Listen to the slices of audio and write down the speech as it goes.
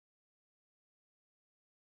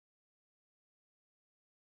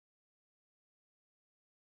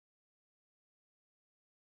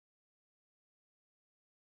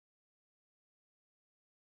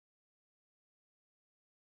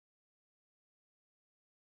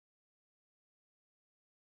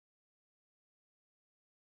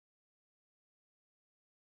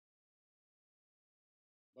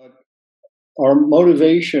But our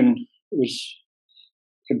motivation was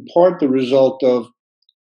in part the result of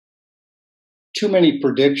too many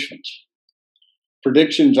predictions.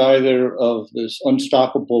 Predictions either of this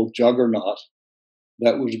unstoppable juggernaut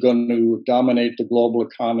that was going to dominate the global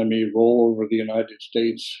economy, roll over the United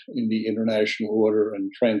States in the international order,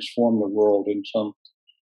 and transform the world in some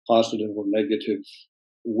positive or negative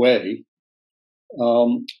way,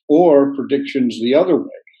 or predictions the other way,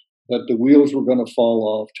 that the wheels were going to fall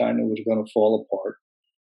off, China was going to fall apart,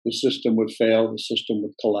 the system would fail, the system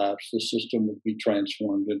would collapse, the system would be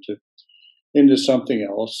transformed into something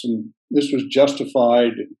else. And this was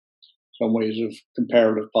justified in some ways of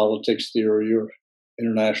comparative politics theory or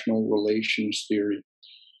international relations theory.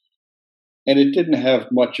 And it didn't have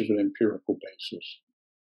much of an empirical basis.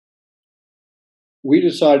 We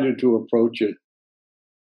decided to approach it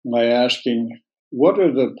by asking, what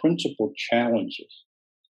are the principal challenges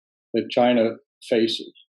that China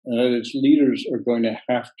faces and that its leaders are going to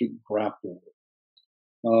have to grapple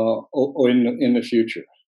with in the future?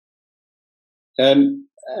 And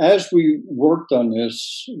as we worked on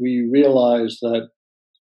this, we realized that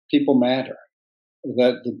people matter,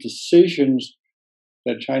 that the decisions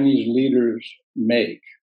that Chinese leaders make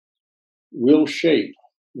will shape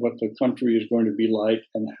what the country is going to be like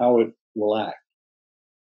and how it will act.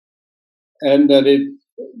 And that it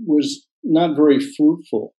was not very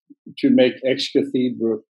fruitful to make ex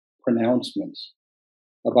cathedra pronouncements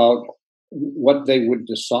about what they would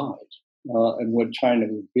decide and what China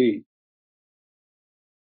would be.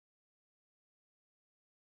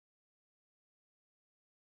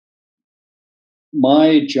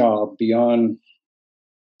 My job beyond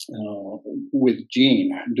with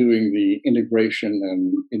Gene doing the integration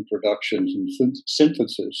and introductions and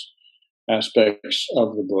synthesis aspects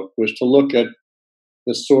of the book was to look at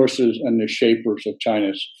the sources and the shapers of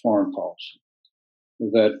China's foreign policy.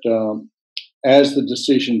 That as the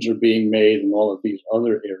decisions are being made in all of these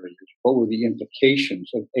other areas, what were the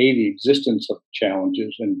implications of A, the existence of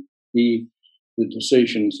challenges, and B, the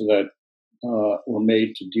decisions that were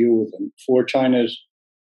made to deal with them for China's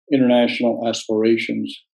international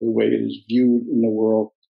aspirations, the way it is viewed in the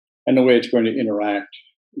world, and the way it's going to interact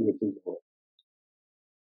with the world.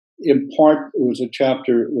 In part, it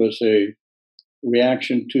was a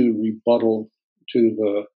reaction to rebuttal to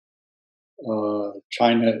the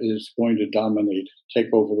China is going to dominate, take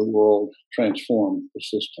over the world, transform the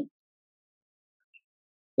system.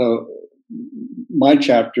 So my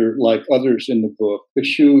chapter, like others in the book,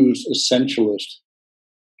 eschews essentialist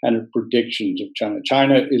kind of predictions of China.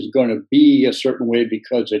 China is going to be a certain way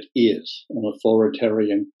because it is an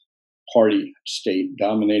authoritarian party state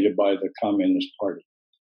dominated by the Communist Party,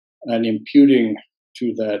 and imputing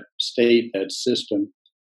to that state, that system,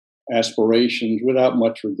 aspirations without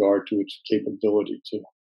much regard to its capability to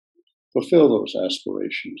fulfill those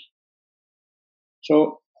aspirations.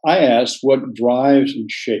 So I asked what drives and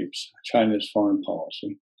shapes China's foreign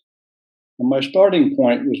policy. And my starting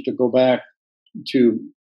point was to go back to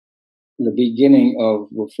the beginning of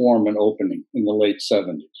reform and opening in the late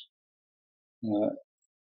 70s.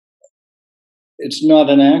 It's not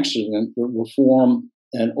an accident that reform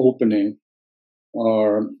and opening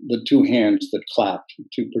are the two hands that clapped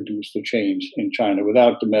to produce the change in China.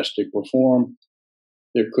 Without domestic reform,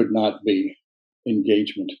 there could not be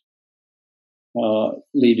engagement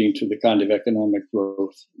leading to the kind of economic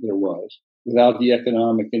growth there was. Without the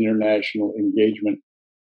economic international engagement,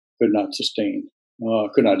 could not sustain,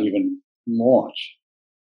 could not even launch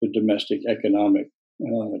the domestic economic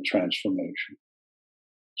transformation.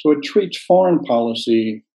 So it treats foreign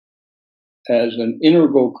policy as an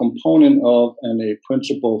integral component of and a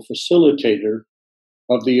principal facilitator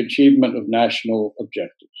of the achievement of national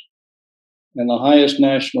objectives. And the highest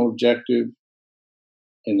national objective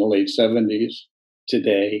in the late 70s,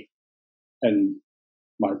 today, and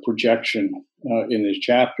my projection in these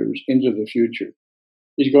chapters into the future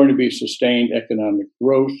is going to be sustained economic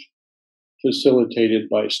growth facilitated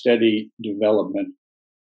by steady development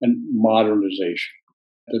and modernization.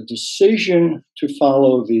 The decision to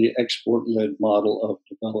follow the export-led model of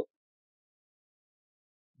development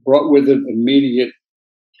brought with it immediate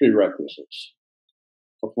prerequisites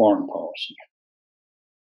for foreign policy.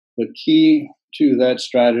 The key to that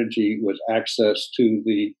strategy was access to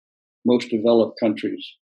the most developed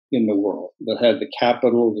countries in the world that had the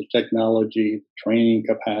capital, the technology, the training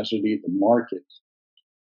capacity, the markets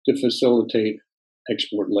to facilitate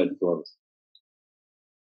export-led growth.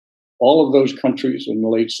 All of those countries in the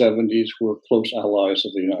late 70s were close allies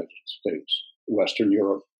of the United States, Western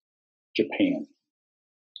Europe, Japan,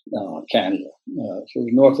 Canada. So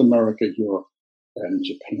North America, Europe, and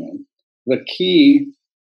Japan. The key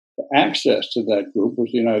access to that group was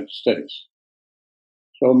the United States.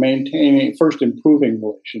 So maintaining, first improving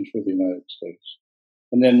relations with the United States,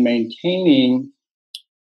 and then maintaining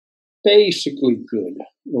basically good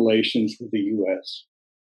relations with the U.S.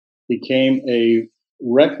 became a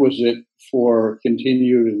requisite for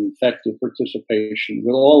continued and effective participation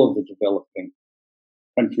with all of the developing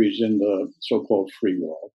countries in the so-called free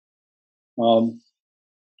world.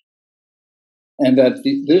 And that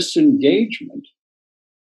this engagement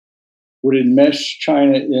would enmesh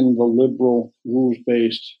China in the liberal,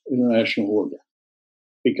 rules-based international order,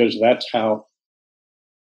 because that's how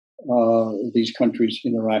these countries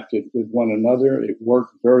interacted with one another. It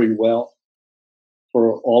worked very well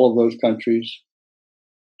for all of those countries.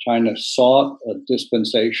 China sought a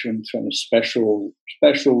dispensation, kind of special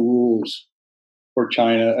rules for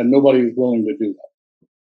China, and nobody was willing to do that.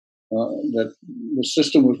 That the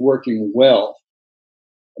system was working well.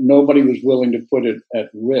 Nobody was willing to put it at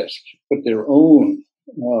risk, put their own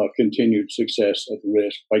continued success at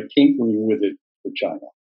risk by tinkering with it for China.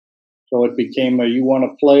 So it became you want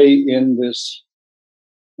to play in this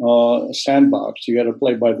sandbox, you got to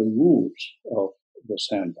play by the rules of the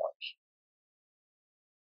sandbox.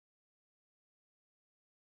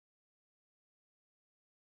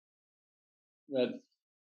 That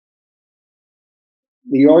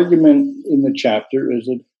the argument in the chapter is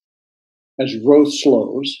that as growth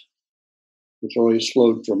slows, it's already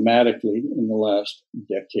slowed dramatically in the last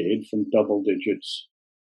decade from double digits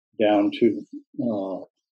down to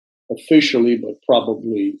officially, but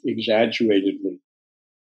probably exaggeratedly,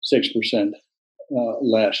 6%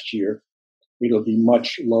 last year. It'll be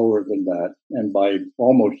much lower than that. And by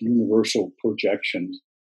almost universal projections,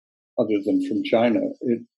 other than from China,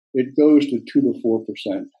 it goes to 2 to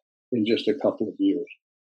 4% in just a couple of years.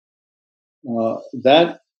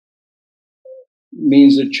 That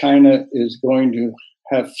means that China is going to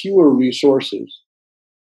have fewer resources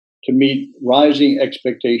to meet rising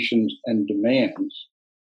expectations and demands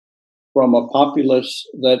from a populace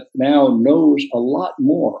that now knows a lot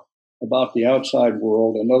more about the outside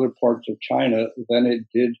world and other parts of China than it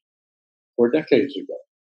did 4 decades ago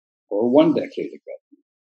or 1 decade ago.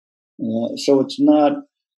 So it's not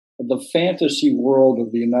the fantasy world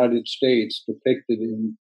of the United States depicted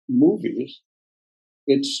in movies.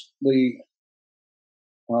 It's the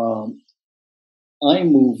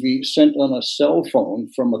iMovie sent on a cell phone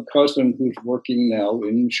from a cousin who's working now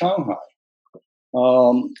in Shanghai.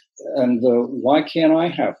 And why can't I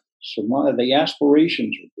have this? So the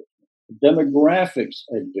aspirations are different. The demographics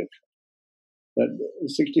are different. That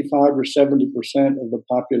 65 or 70% of the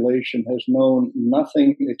population has known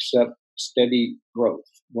nothing except steady growth,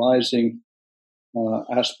 rising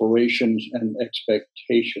aspirations and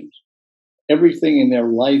expectations. Everything in their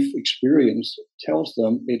life experience tells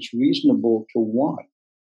them it's reasonable to want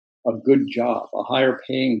a good job, a higher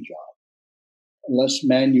paying job, less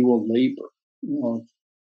manual labor,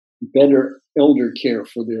 better elder care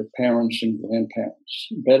for their parents and grandparents,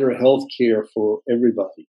 better health care for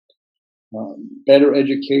everybody, better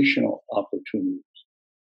educational opportunities.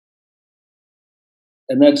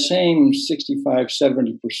 And that same 65,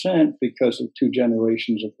 70%, because of 2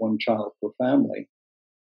 generations of 1 child per family,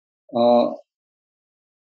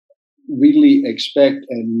 really expect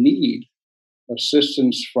and need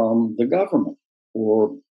assistance from the government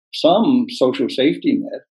or some social safety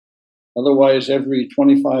net. Otherwise, every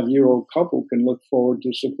 25-year-old couple can look forward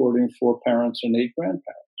to supporting 4 parents and 8 grandparents.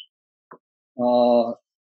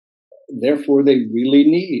 Therefore, they really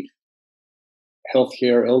need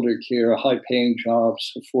healthcare, elder care, high-paying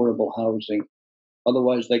jobs, affordable housing.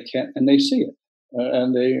 Otherwise, they can't, and they see it,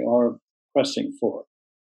 and they are pressing for it.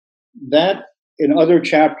 That, in other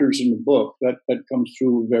chapters in the book, that comes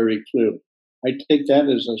through very clearly. I take that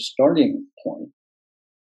as a starting point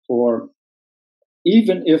for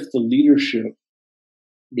even if the leadership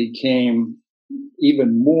became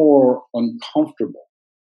even more uncomfortable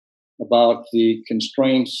about the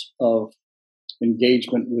constraints of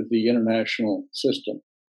engagement with the international system,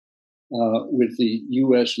 with the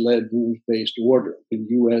U.S.-led rules-based order, the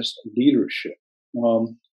U.S. leadership,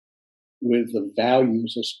 with the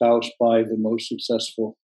values espoused by the most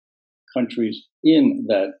successful countries in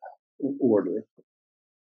that order.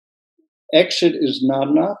 Exit is not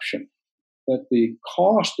an option. That the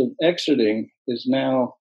cost of exiting is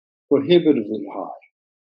now prohibitively high.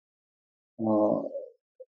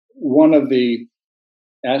 One of the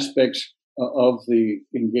aspects of the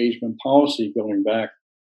engagement policy going back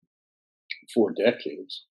 4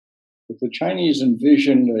 decades, that the Chinese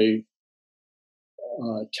envisioned a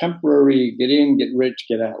temporary get in, get rich,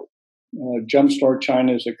 get out, jumpstart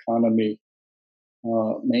China's economy,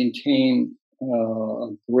 maintain a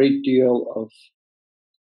great deal of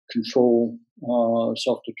control,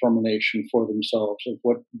 self-determination for themselves of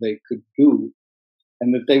what they could do,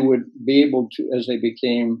 and that they would be able to, as they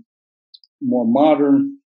became more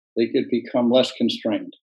modern, they could become less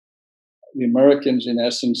constrained. The Americans, in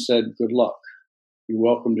essence, said, good luck. You're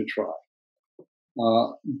welcome to try.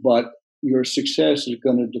 But your success is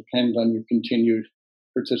going to depend on your continued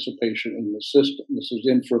participation in the system. This is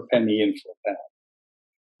in for a penny, in for a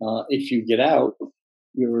pound. If you get out,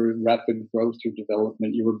 your rapid growth, your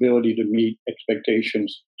development, your ability to meet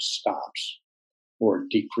expectations stops or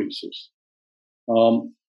decreases.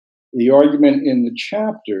 The argument in the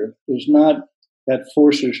chapter is not that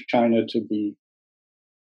forces China to be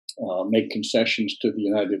make concessions to the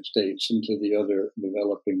United States and to the other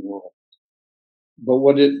developing world. But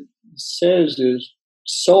what it says is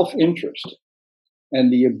self-interest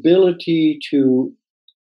and the ability to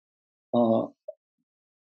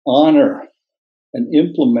honor and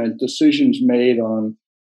implement decisions made on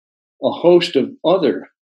a host of other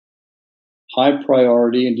high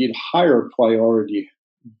priority, indeed higher priority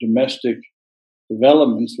domestic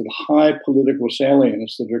developments with high political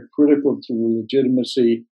salience that are critical to the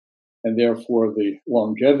legitimacy and therefore the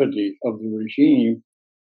longevity of the regime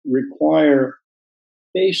require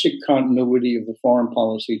basic continuity of the foreign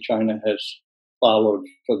policy China has followed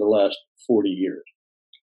for the last 40 years.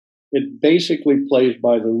 It basically plays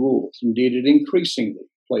by the rules. Indeed, it increasingly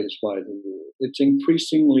plays by the rules. It's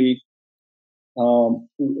increasingly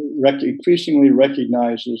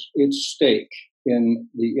recognizes its stake in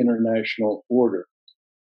the international order.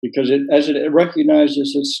 Because as it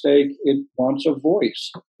recognizes its stake, it wants a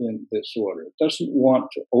voice in this order. It doesn't want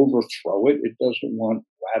to overthrow it. It doesn't want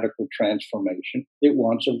radical transformation. It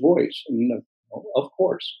wants a voice. And of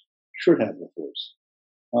course, should have a voice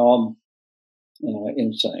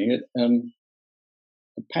in saying it. And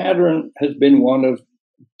the pattern has been one of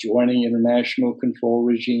joining international control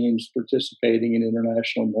regimes, participating in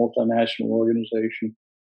international multinational organization,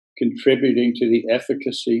 contributing to the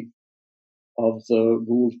efficacy of the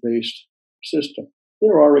rules-based system.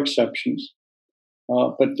 There are exceptions,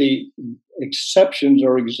 but the exceptions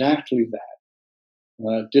are exactly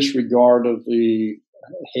that. Disregard of the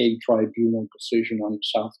Hague Tribunal decision on the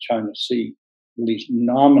South China Sea, at least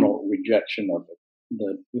nominal rejection of it,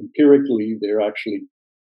 that empirically they're actually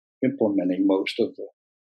implementing most of the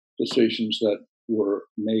decisions that were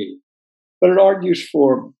made. But it argues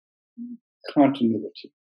for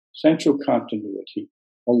continuity, central continuity,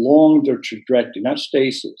 along the trajectory, not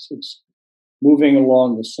stasis. It's moving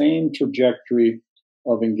along the same trajectory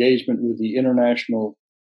of engagement with the international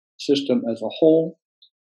system as a whole,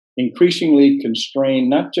 increasingly constrained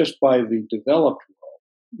not just by the developed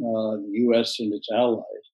world, the US and its allies,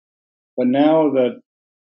 but now that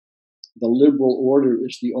the liberal order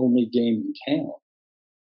is the only game in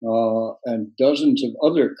town, and dozens of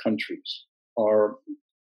other countries are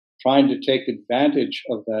trying to take advantage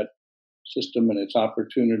of that system and its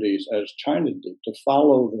opportunities as China did, to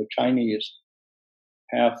follow the Chinese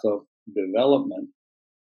path of development,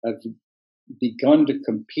 have begun to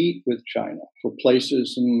compete with China for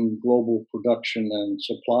places in global production and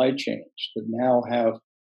supply chains that now have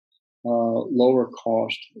lower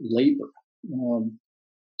cost labor.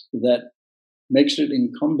 That makes it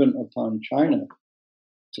incumbent upon China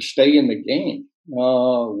to stay in the game.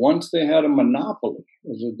 Once they had a monopoly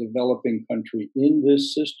as a developing country in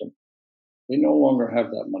this system, they no longer have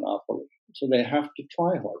that monopoly. So they have to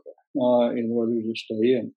try harder in order to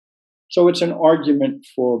stay in. So it's an argument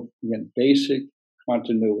for, again, basic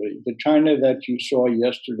continuity. The China that you saw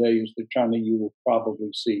yesterday is the China you will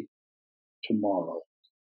probably see tomorrow.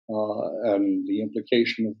 And the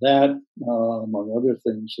implication of that, among other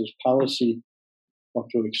things, is policy ought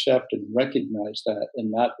to accept and recognize that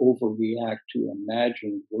and not overreact to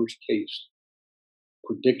imagined worst-case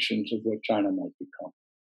predictions of what China might become.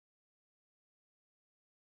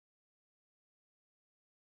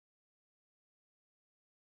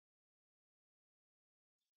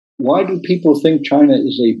 Why do people think China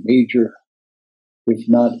is a major, if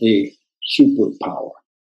not a superpower?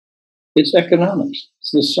 It's economics.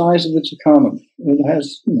 It's the size of its economy. It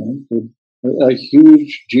has, a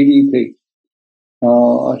huge GDP,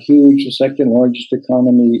 a huge, the second largest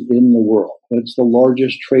economy in the world. It's the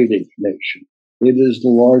largest trading nation. It is the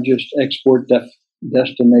largest export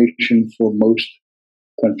destination for most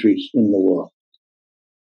countries in the world.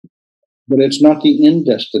 But it's not the end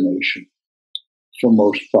destination for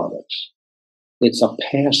most products. It's a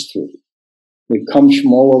pass-through. It comes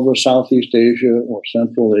from all over Southeast Asia or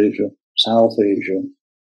Central Asia, South Asia.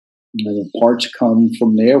 And the parts come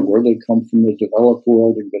from there, where they come from the developed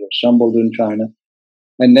world and get assembled in China.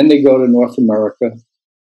 And then they go to North America,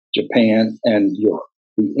 Japan, and Europe.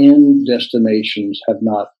 The end destinations have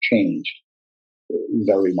not changed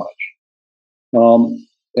very much.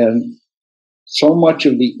 And so much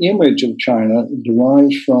of the image of China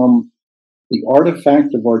derives from the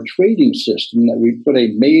artifact of our trading system that we put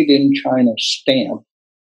a made in China stamp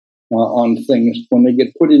on things when they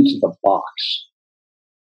get put into the box.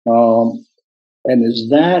 And as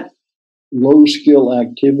that low skill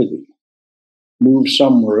activity moves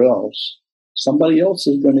somewhere else, somebody else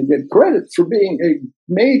is going to get credit for being a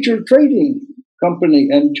major trading company,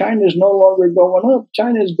 and China is no longer going up.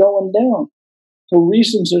 China is going down for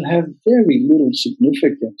reasons that have very little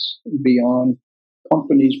significance beyond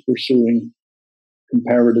companies pursuing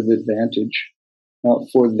comparative advantage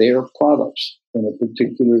for their products in a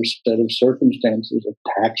particular set of circumstances of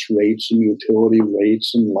tax rates and utility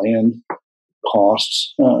rates and land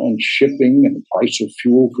costs and shipping and the price of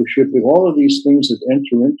fuel for shipping, all of these things that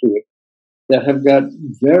enter into it that have got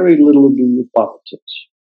very little to do with politics.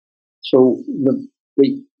 So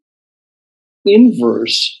the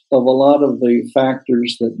inverse of a lot of the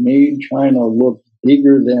factors that made China look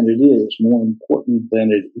bigger than it is, more important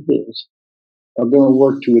than it is, are going to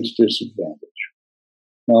work to its disadvantage.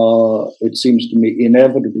 It seems to me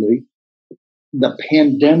inevitably the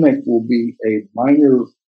pandemic will be a minor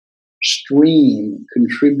stream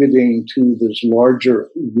contributing to this larger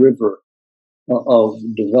river of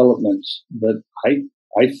developments that I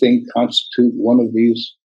think constitute one of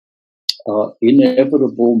these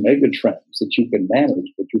inevitable megatrends that you can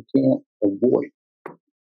manage, but you can't avoid.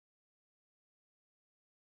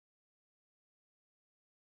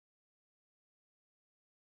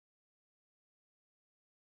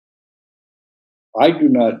 I do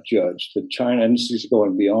not judge that China, and this is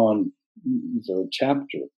going beyond the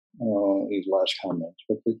chapter, these last comments,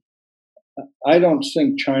 but I don't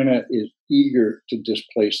think China is eager to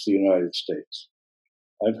displace the United States.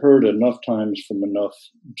 I've heard enough times from enough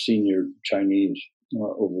senior Chinese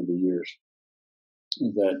over the years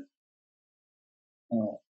that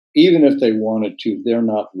even if they wanted to, they're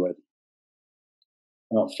not ready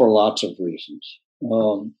for lots of reasons.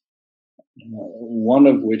 One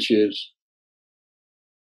of which is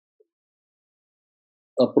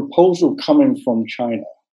a proposal coming from China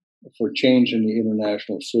for change in the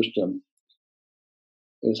international system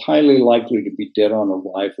is highly likely to be dead on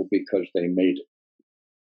arrival because they made it.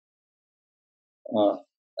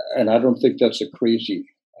 And I don't think that's a crazy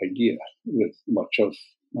idea with much of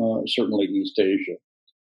certainly East Asia.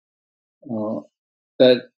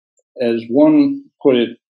 That, as one put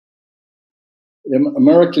it,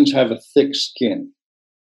 Americans have a thick skin.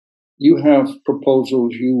 You have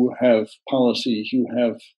proposals, you have policies, you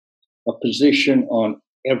have a position on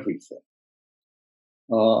everything.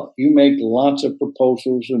 You make lots of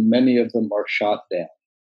proposals and many of them are shot down.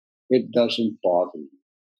 It doesn't bother you.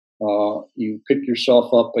 You pick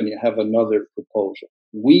yourself up and you have another proposal.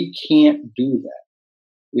 We can't do that.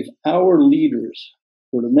 If our leaders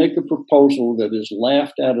were to make a proposal that is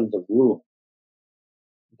laughed out of the room,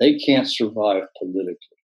 they can't survive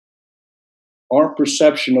politically. Our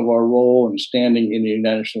perception of our role and standing in the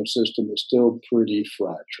international system is still pretty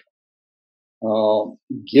fragile.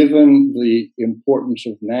 Given the importance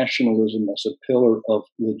of nationalism as a pillar of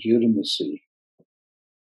legitimacy,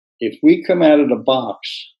 if we come out of the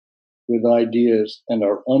box with ideas and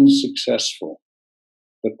are unsuccessful,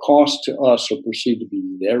 the costs to us are perceived to be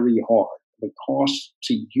very hard. The costs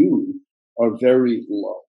to you are very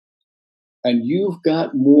low. And you've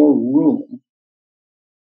got more room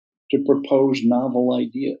to propose novel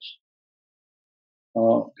ideas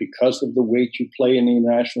because of the weight you play in the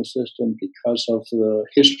international system, because of the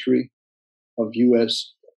history of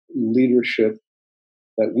U.S. leadership,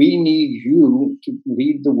 that we need you to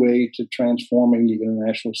lead the way to transforming the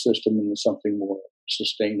international system into something more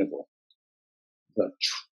sustainable. The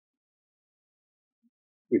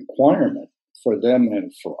requirement for them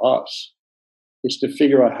and for us is to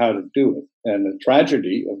figure out how to do it. And the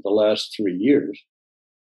tragedy of the last 3 years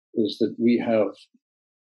is that we have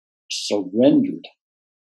surrendered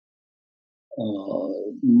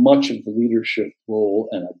much of the leadership role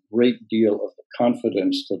and a great deal of the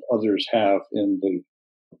confidence that others have in the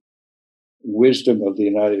wisdom of the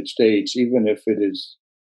United States, even if it is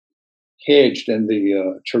hedged in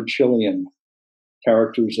the Churchillian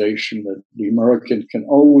characterization that the Americans can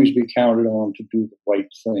always be counted on to do the right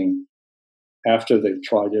thing after they've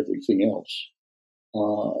tried everything else.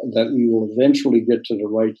 That we will eventually get to the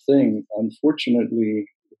right thing. Unfortunately,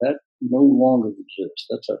 that no longer exists.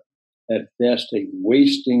 That's at best a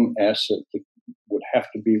wasting asset that would have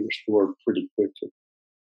to be restored pretty quickly.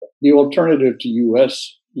 The alternative to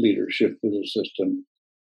U.S. leadership to the system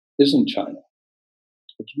isn't China.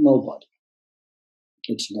 It's nobody.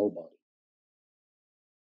 It's nobody.